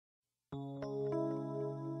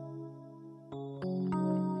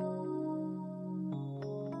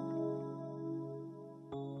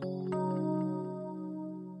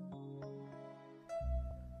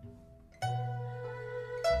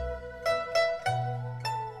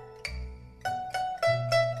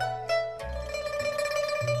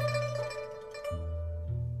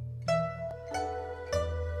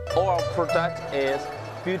product is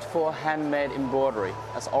beautiful handmade embroidery.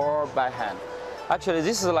 That's all by hand. Actually,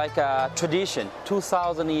 this is like a tradition,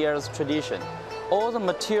 2,000 years tradition. All the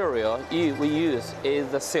material we use is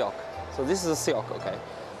the silk. So this is silk, okay?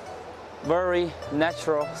 Very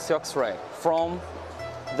natural silk thread from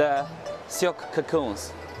the silk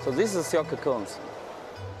cocoons. So this is silk cocoons.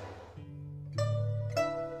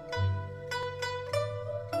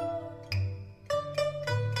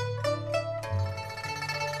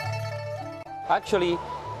 Actually,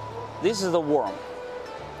 this is the worm.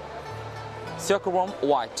 Silkworm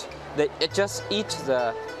white. They just eat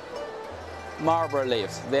the marble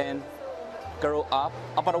leaves, then grow up.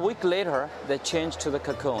 About a week later, they change to the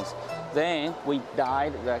cocoons. Then we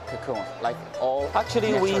dyed the cocoons, like all.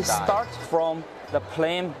 Actually, we start from the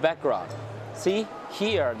plain background. See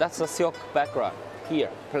here, that's the silk background. Here,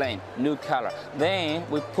 plain, new color. Then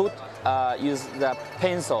we use the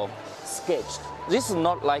pencil sketched. This is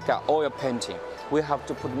not like an oil painting. We have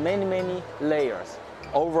to put many layers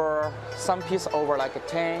over some piece over like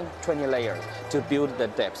 10, 20 layers to build the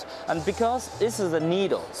depth. And because this is a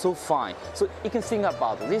needle so fine, so you can think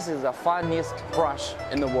about it. This is the finest brush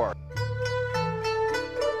in the world.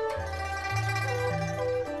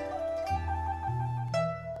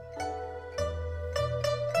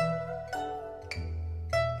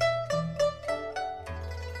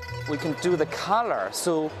 We can do the color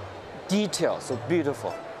so detailed, so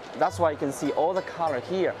beautiful. That's why you can see all the color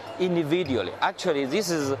here individually. Actually, this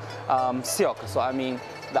is silk, so I mean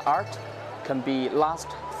the art can last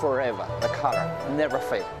forever. The color never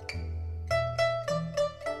fade.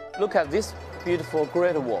 Look at this beautiful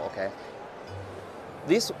great wall. Okay,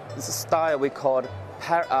 this style we call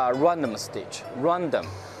random stitch. Random,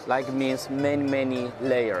 like means many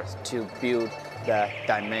layers to build the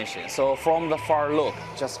dimension. So from the far look,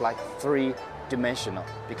 just like three-dimensional,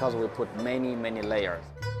 because we put many layers.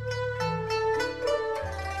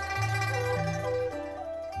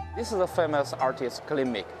 This is a famous artist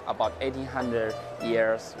Klimek, about 1800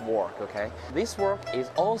 years work, okay? This work is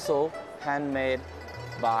also handmade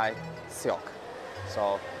by silk.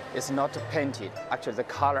 So it's not painted. Actually, the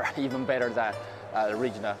color even better than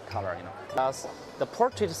original color, you know. That's the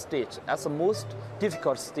portrait stitch, that's the most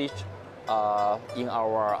difficult stitch in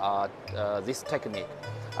our this technique.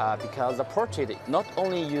 Because the portrait not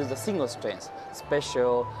only use the single strings,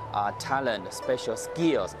 special talent, special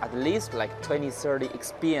skills, at least like 20-30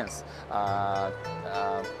 experience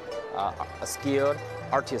skilled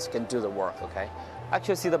artists can do the work, okay?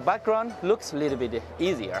 Actually, see the background looks a little bit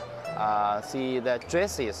easier. See the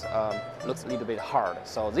dresses looks a little bit hard.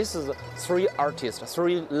 So this is three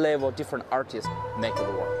level different artists make the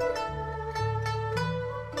work.